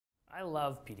I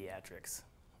love pediatrics,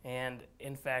 and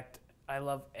in fact, I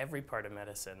love every part of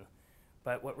medicine.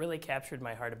 But what really captured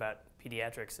my heart about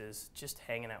pediatrics is just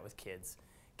hanging out with kids.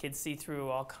 Kids see through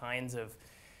all kinds of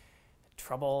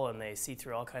trouble and they see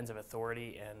through all kinds of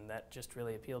authority, and that just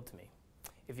really appealed to me.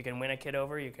 If you can win a kid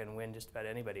over, you can win just about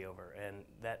anybody over, and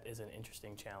that is an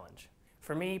interesting challenge.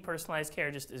 For me, personalized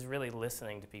care just is really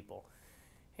listening to people,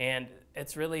 and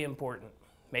it's really important.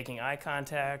 Making eye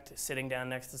contact, sitting down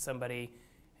next to somebody,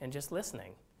 and just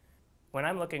listening. When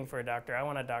I'm looking for a doctor, I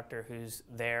want a doctor who's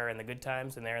there in the good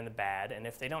times and there in the bad, and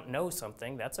if they don't know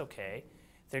something, that's okay.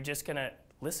 They're just going to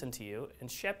listen to you and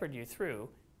shepherd you through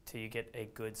till you get a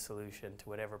good solution to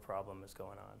whatever problem is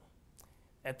going on.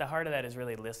 At the heart of that is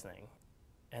really listening,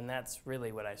 and that's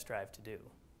really what I strive to do.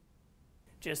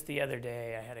 Just the other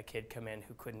day, I had a kid come in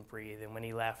who couldn't breathe, and when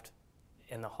he left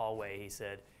in the hallway, he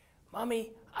said,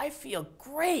 "Mommy, I feel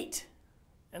great!"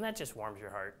 And that just warms your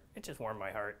heart. It just warmed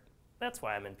my heart. That's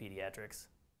why I'm in pediatrics.